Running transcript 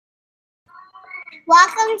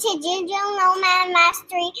Welcome to Digital Nomad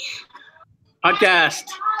Mastery Podcast.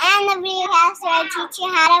 And the videocast where I teach you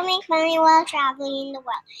how to make money while traveling in the world.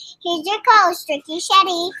 Here's your co-host, Ricky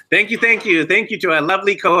Shetty. Thank you. Thank you to our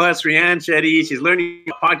lovely co-host, Rianne Shetty. She's learning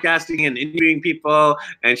podcasting and interviewing people,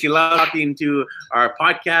 and she loves talking to our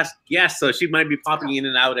podcast guests, so she might be popping in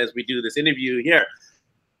and out as we do this interview here.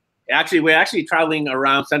 We're actually traveling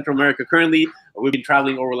around Central America currently. We've been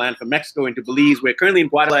traveling overland from Mexico into Belize. We're currently in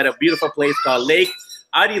Guadalajara, a beautiful place called Lake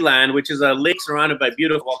Atitlán, which is a lake surrounded by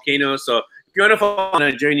beautiful volcanoes. So if you want to follow on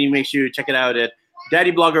a journey, make sure you check it out at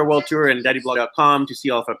Daddy Blogger World Tour and daddyblog.com to see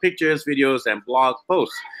all of our pictures, videos, and blog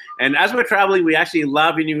posts. And as we're traveling, we actually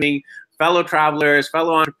love interviewing fellow travelers,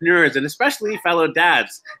 fellow entrepreneurs, and especially fellow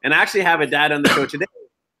dads. And I actually have a dad on the show today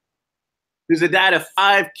who's a dad of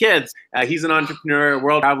 5 kids. He's an entrepreneur,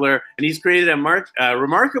 world traveler, and he's created a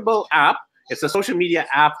remarkable app. It's a social media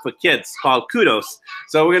app for kids called Kudos.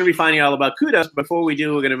 So we're going to be finding out all about Kudos. Before we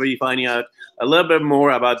do, we're going to be finding out a little bit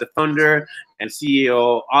more about the founder and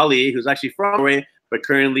CEO, Ali, who's actually from Norway, but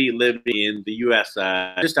currently living in the U.S.,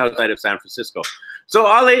 just outside of San Francisco. So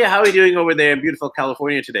Ali, how are you doing over there in beautiful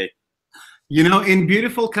California today? You know, in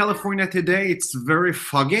beautiful California today, it's very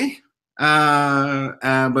foggy,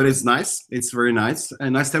 but it's nice. It's very nice, a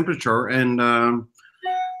nice temperature, and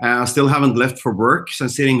I still haven't left for work, so I'm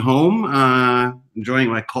sitting home, enjoying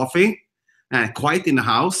my coffee, quiet in the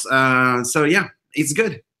house. So yeah, it's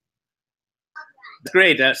good.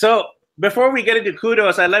 Great. So before we get into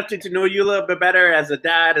Kudos, I'd love to know you a little bit better as a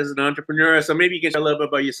dad, as an entrepreneur. So maybe you can share a little bit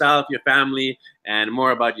about yourself, your family, and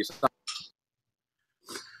more about yourself.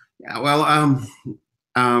 Yeah, well,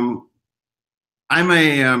 I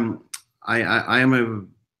am a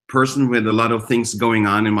person with a lot of things going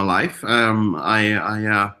on in my life.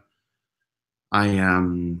 I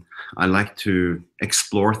like to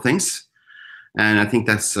explore things, and I think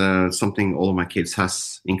that's something all of my kids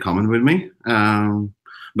has in common with me.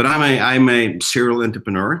 But I'm a serial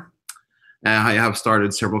entrepreneur. I have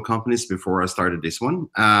started several companies before I started this one.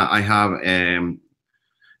 I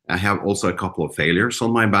have also a couple of failures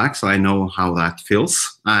on my back, so I know how that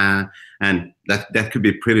feels, and that could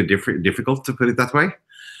be pretty difficult, to put it that way.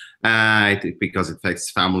 Because it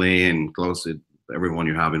affects family and close to everyone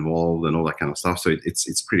you have involved and all that kind of stuff. So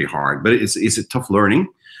it's pretty hard, but it's a tough learning.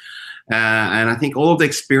 And I think all of the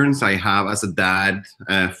experience I have as a dad,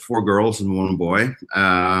 4 girls and 1 boy,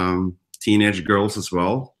 teenage girls as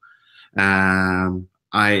well, and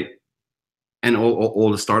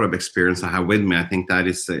all the startup experience I have with me, I think that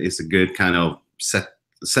is a good kind of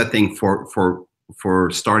setting for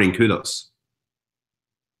starting Kudos.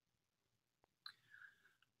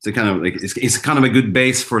 So kind of like it's kind of a good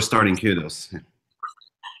base for starting Kudos.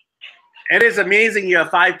 It is amazing. You have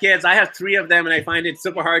 5 kids. I have 3 of them, and I find it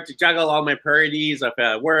super hard to juggle all my priorities of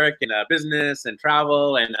work and business and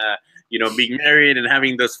travel and being married and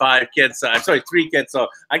having those 5 kids. 3 kids. So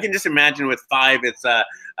I can just imagine with 5, it's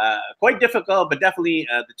quite difficult, but definitely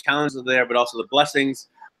the challenges are there, but also the blessings.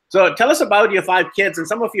 So tell us about your 5 kids and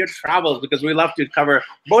some of your travels, because we love to cover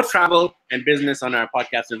both travel and business on our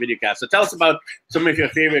podcast and videocast. So tell us about some of your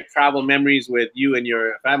favorite travel memories with you and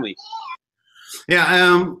your family.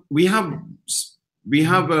 Yeah, we have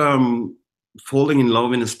falling in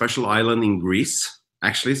love in a special island in Greece,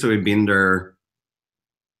 actually. So we've been there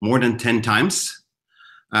more than 10 times.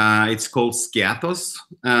 It's called Skiathos.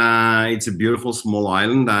 It's a beautiful small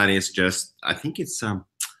island that is just, I think it's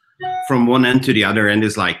from one end to the other end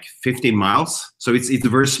is like 15 miles. So it's a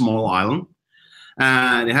very small island.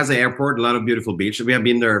 It has an airport, a lot of beautiful beaches. We have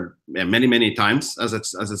been there many times, as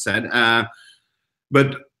I said.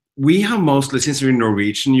 But we have mostly, since we're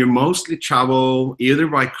Norwegian, you mostly travel either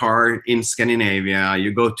by car in Scandinavia,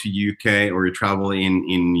 you go to UK, or you travel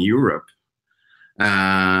in Europe.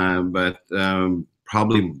 But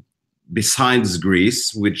probably besides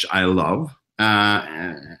Greece, which I love,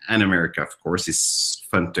 and America, of course, it's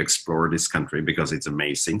fun to explore this country because it's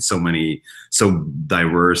amazing. So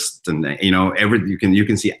diverse, and you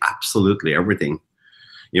can see absolutely everything.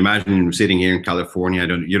 You imagine sitting here in California,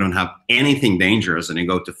 you don't have anything dangerous, and you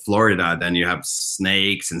go to Florida, then you have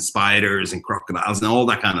snakes and spiders and crocodiles and all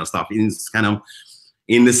that kind of stuff. It's kind of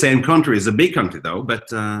in the same country. It's a big country though, but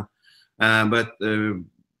probably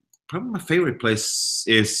my favorite place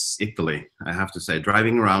is Italy. I have to say,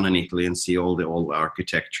 driving around in Italy and see all the old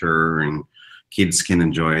architecture, and kids can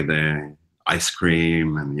enjoy the ice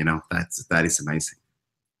cream, and that is amazing.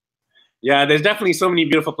 Yeah, there's definitely so many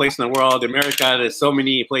beautiful places in the world. America, there's so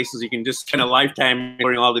many places you can just spend a lifetime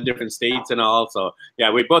exploring all the different states and all. So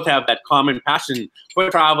yeah, we both have that common passion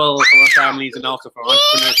for travel, for our families, and also for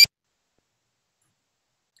entrepreneurs.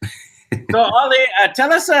 So, Ollie,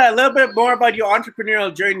 tell us a little bit more about your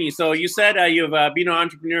entrepreneurial journey. So, you said you've been an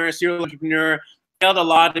entrepreneur, serial entrepreneur, failed a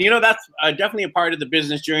lot, and that's definitely a part of the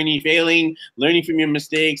business journey: failing, learning from your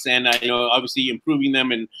mistakes, and obviously improving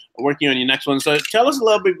them and working on your next one. So, tell us a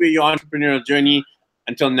little bit about your entrepreneurial journey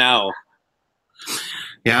until now.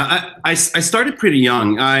 Yeah, I started pretty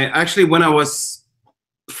young. I actually, when I was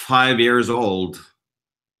 5 years old,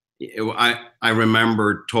 I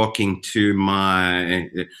remember telling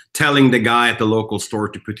the guy at the local store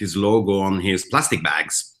to put his logo on his plastic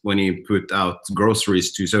bags when he put out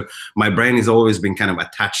groceries too. So my brain has always been kind of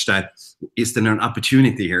attached that, is there an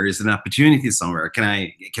opportunity here? Is there an opportunity somewhere? Can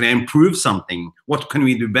I improve something? What can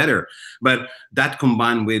we do better? But that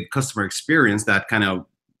combined with customer experience, that kind of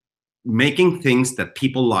making things that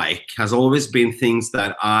people like, has always been things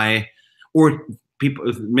that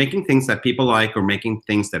making things that people like, or making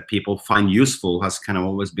things that people find useful, has kind of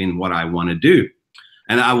always been what I want to do,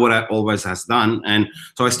 and what I always has done. And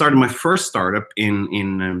so I started my first startup in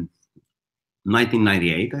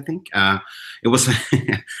 1998, I think. It was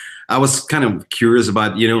I was kind of curious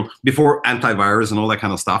about, before antivirus and all that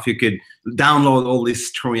kind of stuff, you could download all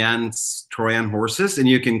these Trojan horses, and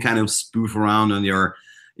you can kind of spoof around on your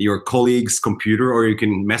colleague's computer, or you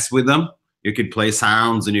can mess with them. You could play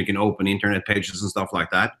sounds, and you can open internet pages and stuff like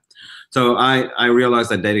that. So I realized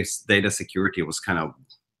that data security was kind of,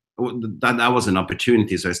 that was an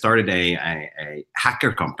opportunity. So I started a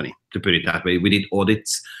hacker company, to put it that way. We did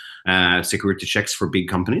audits, security checks for big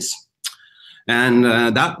companies. And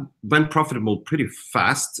that went profitable pretty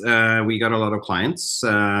fast. We got a lot of clients.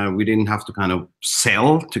 We didn't have to kind of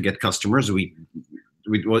sell to get customers. It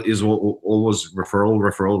was always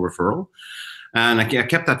referral. And I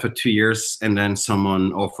kept that for 2 years, and then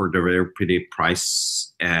someone offered a very pretty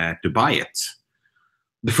price to buy it.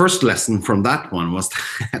 The first lesson from that one was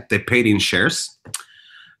that they paid in shares,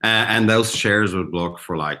 and those shares were blocked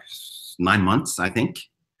for like 9 months, I think.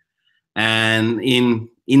 And in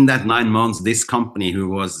that 9 months, this company, who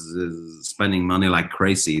was spending money like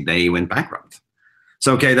crazy, they went bankrupt.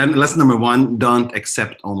 So, okay, then lesson number one: don't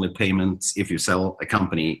accept only payments if you sell a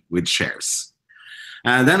company with shares.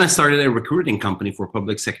 And then I started a recruiting company for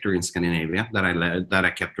public sector in Scandinavia that I led, that I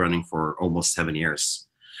kept running for almost 7 years,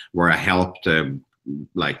 where I helped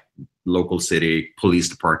like local city police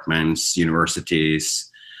departments, universities,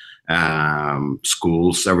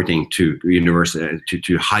 schools, everything, to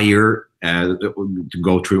hire, to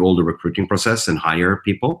go through all the recruiting process and hire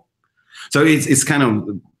people. So it's kind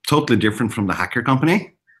of totally different from the hacker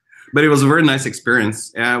company, but it was a very nice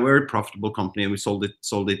experience. Very profitable company, and we sold it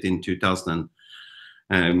in 2000.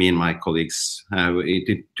 Me and my colleagues,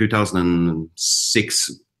 in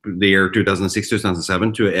 2006, the year 2006,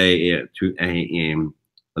 2007, to a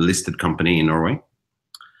listed company in Norway.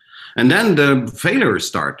 And then the failure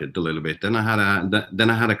started a little bit. Then I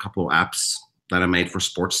had a couple of apps that I made for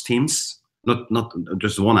sports teams, not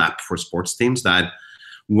just one app for sports teams. That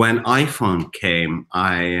when iPhone came,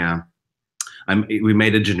 we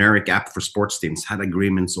made a generic app for sports teams. Had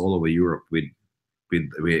agreements all over Europe with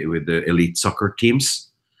the elite soccer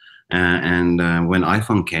teams, and when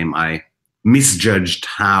iPhone came, I misjudged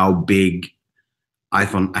how big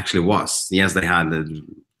iPhone actually was. Yes, they had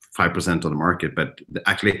 5% of the market, but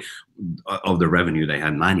actually of the revenue they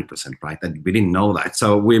had 90%, right? And we didn't know that,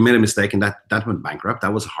 so we made a mistake, and that went bankrupt.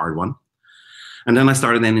 That was a hard one. And then I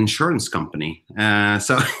started an insurance company.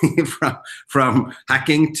 So from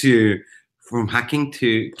hacking to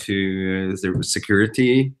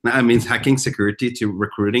security, I mean hacking, security to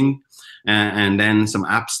recruiting, and then some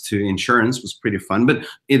apps to insurance was pretty fun. But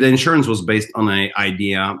the insurance was based on an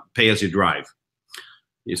idea, pay as you drive.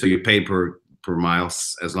 So you pay per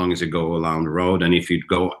miles as long as you go along the road. And if you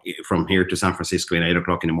go from here to San Francisco at 8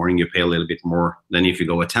 o'clock in the morning, you pay a little bit more than if you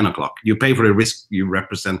go at 10 o'clock. You pay for the risk you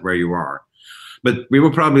represent where you are. But we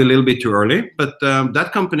were probably a little bit too early. But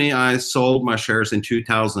that company, I sold my shares in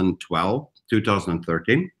 2012,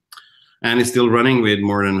 2013, and it's still running with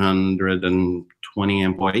more than 120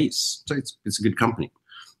 employees. So it's a good company.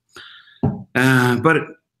 But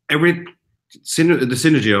the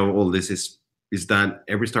synergy of all this is that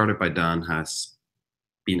every startup I've done has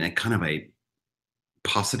been a kind of a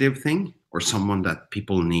positive thing, or someone that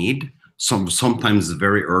people need. Sometimes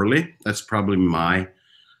very early. That's probably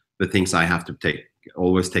the things I have to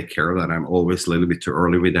always take care of, that I'm always a little bit too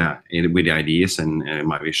early with the ideas and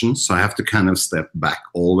my visions. So I have to kind of step back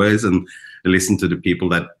always and listen to the people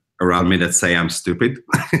that around me that say I'm stupid.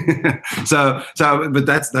 But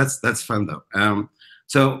that's fun though.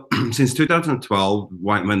 So since 2012,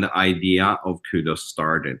 when the idea of Kudos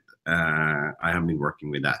started, I have been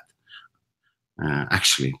working with that.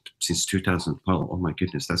 Actually, since 2012. Oh my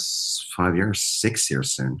goodness, that's 5 years, 6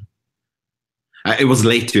 years soon. It was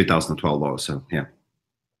late 2012 also, yeah.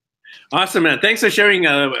 Awesome, man. Thanks for sharing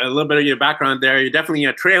a little bit of your background there. You're definitely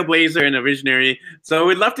a trailblazer and a visionary. So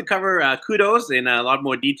we'd love to cover Kudos in a lot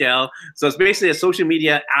more detail. So it's basically a social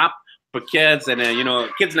media app for kids. And, you know,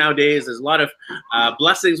 kids nowadays, there's a lot of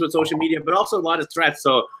blessings with social media, but also a lot of threats.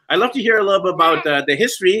 So I'd love to hear a little bit about the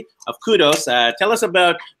history of Kudos. Tell us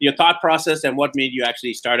about your thought process and what made you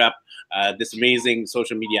actually start up this amazing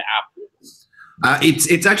social media app.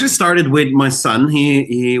 It's actually started with my son.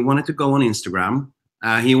 He wanted to go on Instagram.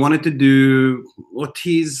 He wanted to do what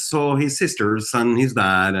he saw his sisters and his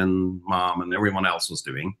dad and mom and everyone else was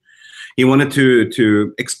doing. He wanted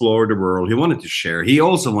to explore the world. He wanted to share. He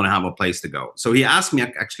also wanted to have a place to go. So he asked me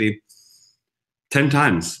actually 10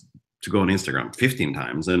 times to go on Instagram, 15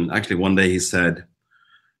 times. And actually one day he said,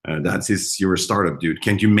 you're a startup dude.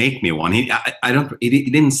 Can't you make me one? He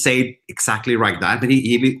didn't say it exactly like that, but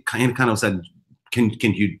he kind of said, can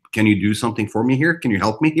you do something for me here? Can you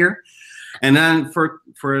help me here? And then for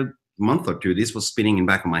a month or two, this was spinning in the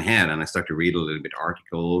back of my head, and I started to read a little bit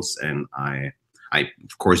articles, and I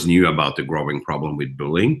of course knew about the growing problem with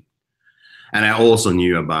bullying, and I also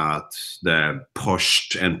knew about the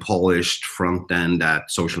pushed and polished front end that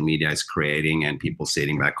social media is creating, and people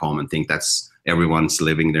sitting back home and think that's everyone's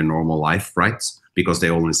living their normal life, right? Because they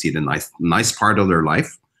only see the nice part of their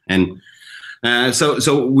life, and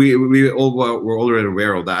so we all were already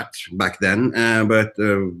aware of that back then, but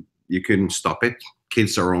you couldn't stop it.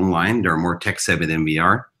 Kids are online. They're more tech savvy than we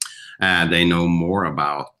are. They know more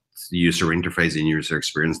about the user interface and user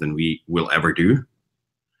experience than we will ever do.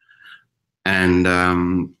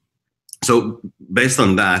 And so based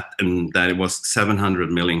on that, and that it was 700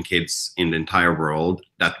 million kids in the entire world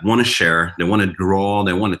that want to share, they want to draw,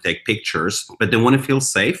 they want to take pictures, but they want to feel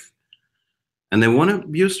safe, and they want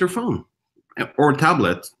to use their phone or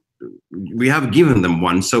tablet. We have given them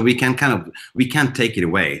one, so we can't take it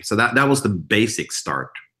away. So that was the basic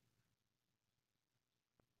start.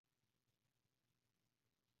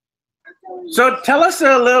 So tell us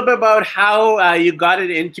a little bit about how you got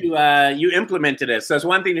it into, you implemented it. So it's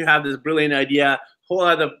one thing to have this brilliant idea, whole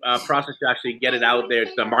other process to actually get it out there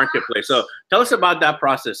to the marketplace. So tell us about that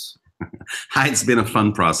process. It's been a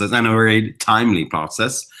fun process and a very timely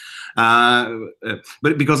process.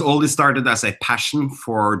 But because all this started as a passion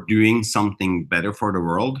for doing something better for the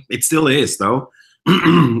world, it still is though.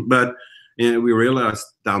 But we realized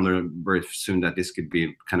down there very soon that this could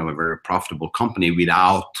be kind of a very profitable company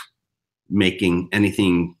without making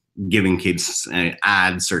anything, giving kids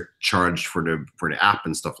ads or charge for the app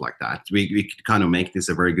and stuff like that. We could kind of make this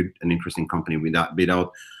a very good and interesting company without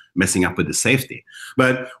messing up with the safety.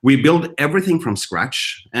 But we built everything from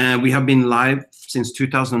scratch, and we have been live since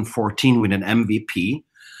 2014 with an MVP.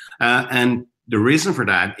 And the reason for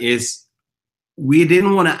that is we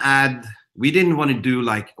didn't want to do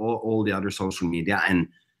like all the other social media and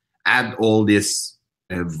add all these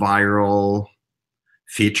viral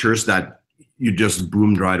features that you just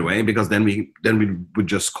boomed right away, because then we would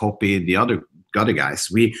just copy the other guys.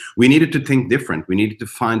 We needed to think different. We needed to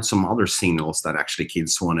find some other signals that actually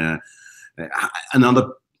kids want to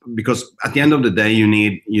because at the end of the day, you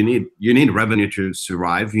need revenue to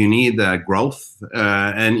survive. You need growth,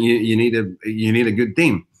 and you need a good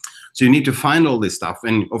team. So you need to find all this stuff,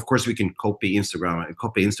 and of course we can copy Instagram and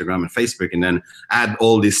Facebook, and then add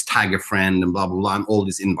all this tag a friend and blah blah blah and all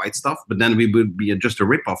this invite stuff. But then we would be just a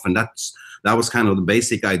ripoff, and that was kind of the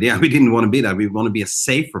basic idea. We didn't want to be that. We want to be a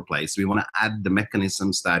safer place. We want to add the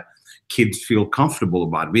mechanisms that kids feel comfortable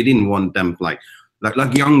about. We didn't want them like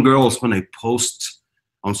young girls, when they post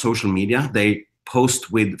on social media, they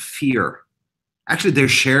post with fear. Actually, they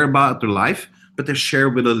share about their life, but they share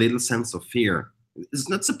with a little sense of fear. It's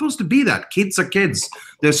not supposed to be that. Kids are kids.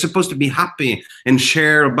 They're supposed to be happy and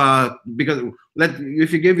share about, because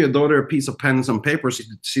if you give your daughter a piece of pen and some paper,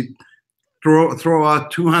 she throw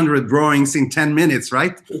out 200 drawings in 10 minutes,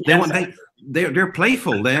 right? They're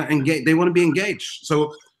playful. They're engaged. They want to be engaged.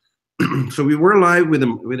 So we were live with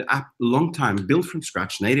an app a long time, built from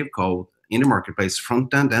scratch, native code in the marketplace,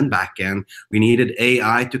 front end and back end. We needed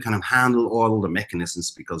AI to kind of handle all the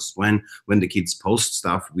mechanisms, because when the kids post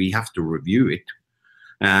stuff, we have to review it.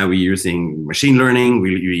 We're using machine learning,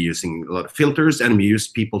 we're using a lot of filters, and we use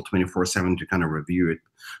people 24/7 to kind of review it.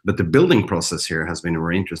 But the building process here has been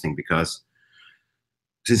very interesting, because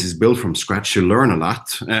since it's built from scratch, you learn a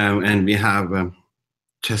lot. And we have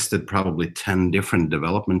tested probably 10 different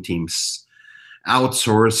development teams,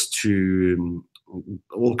 outsourced to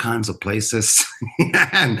all kinds of places,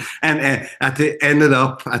 and ended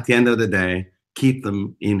up at the end of the day, keep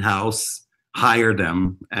them in-house hire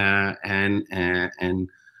them, and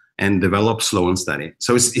develop slow and steady.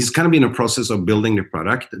 So it's kind of been a process of building the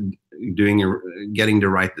product, getting the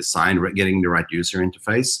right design, getting the right user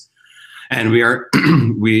interface, and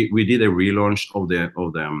we did a relaunch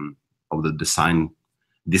of the design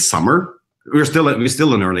this summer. We're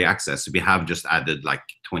still in early access. We have just added like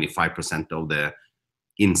 25% of the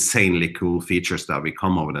insanely cool features that will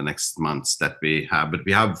come over the next months that we have, but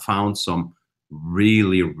we have found some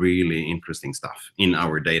really, really interesting stuff in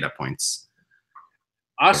our data points.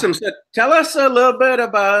 Awesome. So tell us a little bit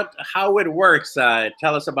about how it works.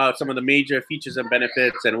 Tell us about some of the major features and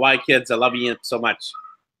benefits and why kids are loving it so much.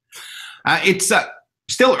 It's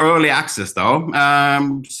still early access though,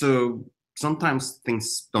 so sometimes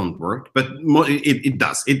things don't work, but it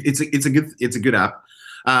does. It's a good app.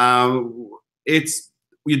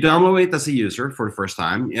 You download it as a user for the first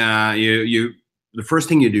time. The first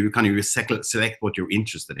thing you do, kind of, you select what you're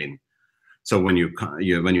interested in. So when you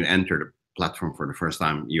enter the platform for the first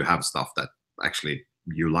time, you have stuff that actually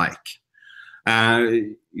you like.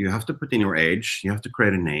 You have to put in your age. You have to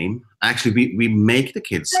create a name. Actually, we make the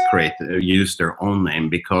kids use their own name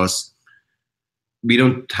because we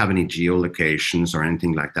don't have any geolocations or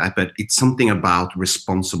anything like that, but it's something about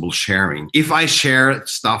responsible sharing. If I share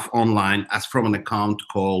stuff online as from an account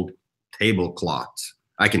called Tablecloth,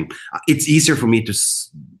 it's easier for me to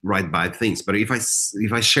write bad things. But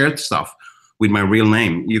if I share stuff with my real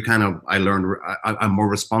name, I learned I'm more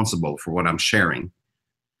responsible for what I'm sharing.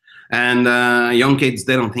 And young kids,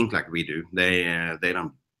 they don't think like we do. They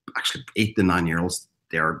don't, actually 8 to 9 year olds,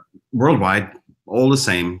 they're worldwide all the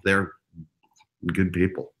same. They're good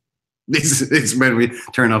people. It's when we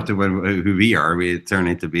turn up to who we are, we turn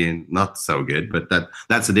it to be not so good, but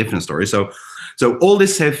that's a different story. So all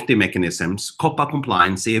these safety mechanisms, COPPA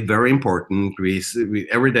compliance, very important. We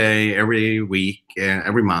every day, every week,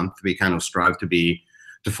 every month, we kind of strive to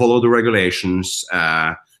follow the regulations,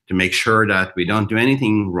 to make sure that we don't do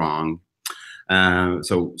anything wrong.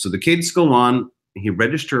 So the kids go on, he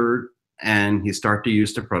registered, and he started to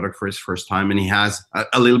use the product for his first time, and he has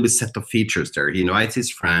a little bit set of features there. He invites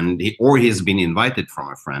his friend, or he's been invited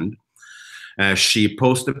from a friend. She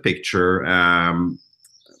posts a picture.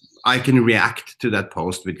 I can react to that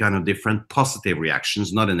post with kind of different positive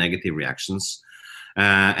reactions, not a negative reactions.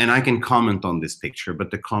 And I can comment on this picture,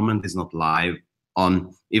 but the comment is not live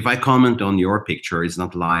if I comment on your picture, it's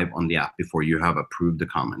not live on the app before you have approved the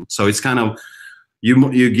comment. So it's kind of,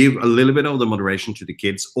 you give a little bit of the moderation to the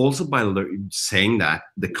kids, also by saying that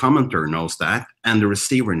the commenter knows that and the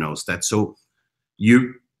receiver knows that. So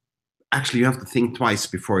you have to think twice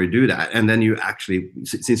before you do that. And then you actually,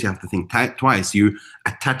 since you have to think twice, you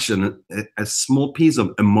attach a small piece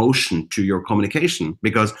of emotion to your communication,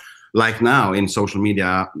 because like now in social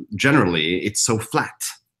media, generally, it's so flat.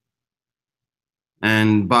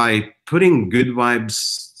 And by putting good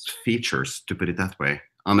vibes features, to put it that way,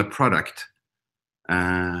 on a product,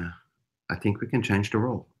 I think we can change the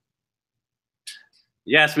world.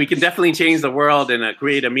 Yes, we can definitely change the world and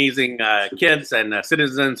create amazing kids and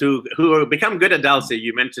citizens who become good adults.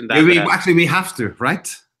 You mentioned that. We have to,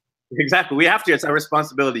 right? Exactly, we have to. It's our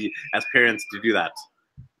responsibility as parents to do that.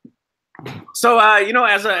 So,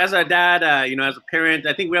 as a dad, as a parent,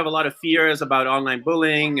 I think we have a lot of fears about online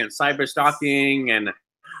bullying and cyber stalking and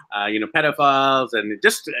pedophiles and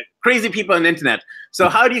just crazy people on the internet. So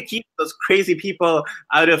how do you keep those crazy people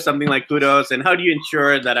out of something like Kudos, and how do you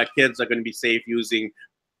ensure that our kids are going to be safe using?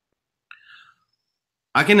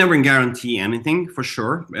 I can never guarantee anything for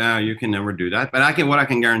sure. You can never do that. But what I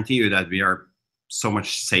can guarantee you that we are so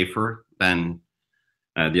much safer than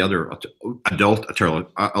the other adult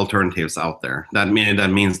alternatives out there. That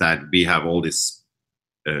means that we have all these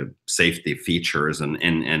safety features and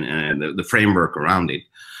the framework around it.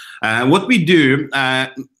 What we do,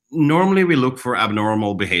 normally we look for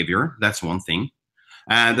abnormal behavior. That's one thing.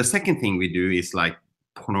 The second thing we do is like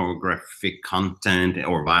pornographic content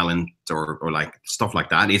or violent or like stuff like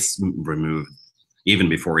that is removed even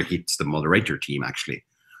before it hits the moderator team, actually.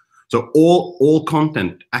 So all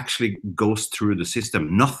content actually goes through the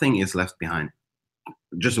system. Nothing is left behind.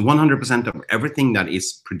 Just 100% of everything that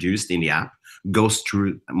is produced in the app goes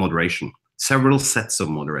through moderation. Several sets of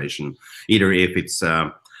moderation, either if it's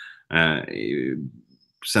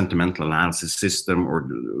sentimental analysis system, or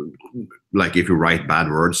like if you write bad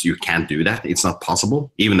words, you can't do that. It's not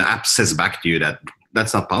possible. Even the app says back to you that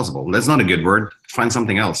that's not possible. That's not a good word. Find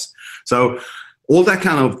something else. So all that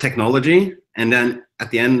kind of technology, and then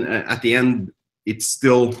at the end, it's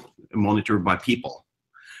still monitored by people.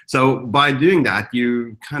 So by doing that,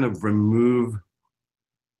 you kind of remove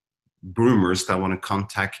groomers that want to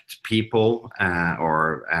contact people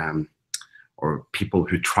or or people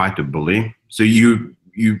who try to bully. So you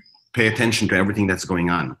pay attention to everything that's going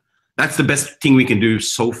on. That's the best thing we can do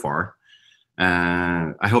so far.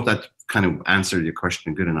 I hope that kind of answered your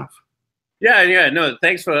question good enough. Yeah, no,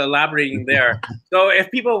 thanks for elaborating there. So if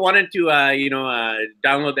people wanted to,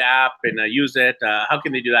 download the app and use it, how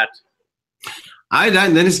can they do that?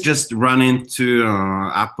 Then it's just run into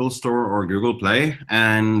Apple Store or Google Play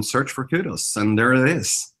and search for Kudos, and there it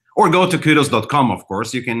is. Or go to kudos.com, of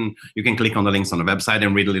course. You can click on the links on the website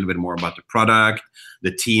and read a little bit more about the product,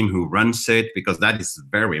 the team who runs it, because that is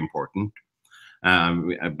very important.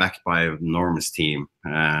 Backed by an enormous team.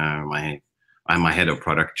 I'm my head of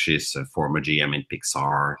product. She's a former GM in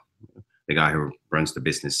Pixar. The guy who runs the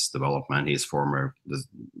business development, he's former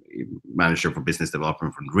manager for business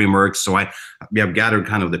development for DreamWorks. So we have gathered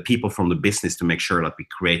kind of the people from the business to make sure that we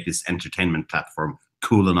create this entertainment platform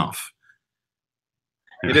cool enough.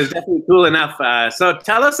 It is definitely cool enough. So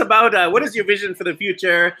tell us about what is your vision for the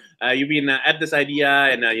future? You've been at this idea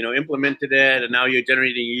and implemented it, and now you're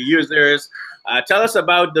generating users. Tell us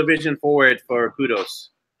about the vision forward for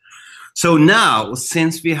Kudos. So now,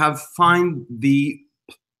 since we have found the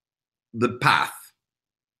path,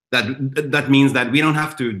 that means that we don't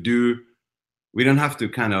have to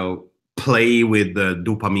kind of play with the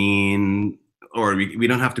dopamine, or we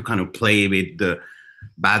don't have to kind of play with the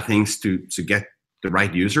bad things to get the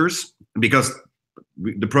right users, because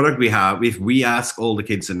the product we have, if we ask all the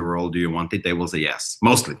kids in the world, do you want it, they will say yes,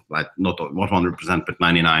 mostly, like not 100%, but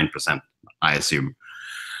 99%, I assume.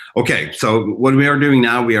 Okay, so what we are doing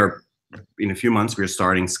now, we are in a few months we're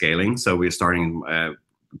starting scaling, so we're starting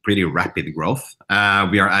pretty rapid growth.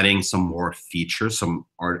 We are adding some more features, some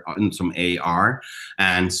AR,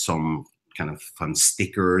 and some kind of fun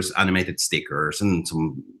stickers, animated stickers, and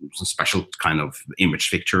some special kind of image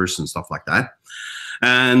pictures and stuff like that.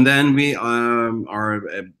 And then we are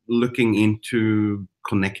looking into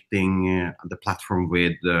connecting the platform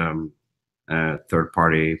with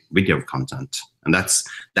third-party video content, and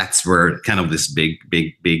that's where kind of this big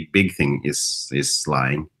thing is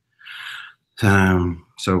lying.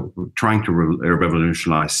 So we're trying to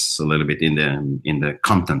revolutionize a little bit in the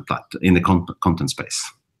content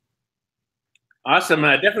space. Awesome.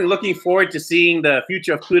 Definitely looking forward to seeing the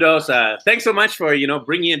future of Kudos. Thanks so much for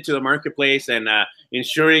bringing it to the marketplace and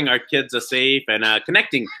ensuring our kids are safe and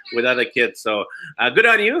connecting with other kids. So good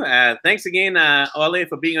on you. Thanks again, Ole,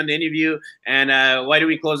 for being on the interview. And why don't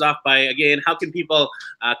we close off by, again, how can people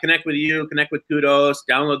connect with you, connect with Kudos,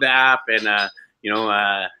 download the app, and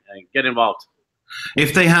get involved?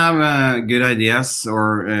 If they have good ideas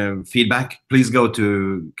or feedback, please go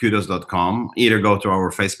to kudos.com. Either go to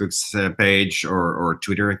our Facebook page or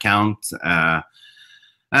Twitter account,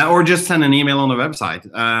 or just send an email on the website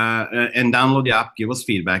and download the app. Give us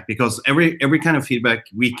feedback, because every kind of feedback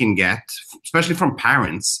we can get, especially from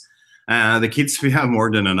parents. The kids, we have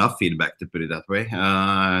more than enough feedback, to put it that way.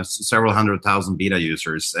 Several 100,000 beta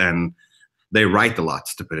users, and they write a lot,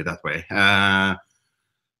 to put it that way.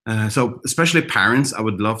 So especially parents, I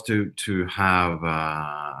would love to have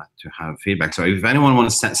feedback. So if anyone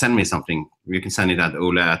wants to send me something, you can send it at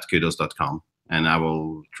ole@kudos.com, and I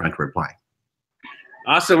will try to reply.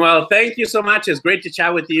 Awesome. Well, thank you so much. It's great to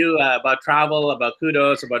chat with you about travel, about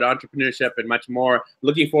Kudos, about entrepreneurship, and much more.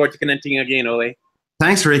 Looking forward to connecting again, Ole.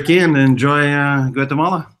 Thanks, Ricky, and enjoy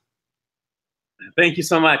Guatemala. Thank you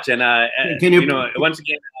so much. And once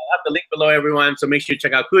again, I'll have the link below, everyone. So make sure you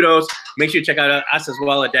check out Kudos. Make sure you check out us as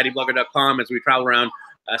well at daddyblogger.com as we travel around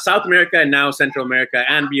South America and now Central America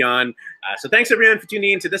and beyond. So thanks, everyone, for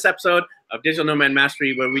tuning in to this episode of Digital Nomad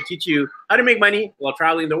Mastery, where we teach you how to make money while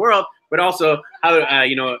traveling the world, but also how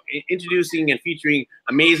introducing and featuring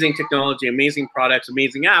amazing technology, amazing products,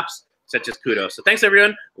 amazing apps such as Kudos. So thanks,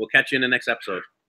 everyone. We'll catch you in the next episode.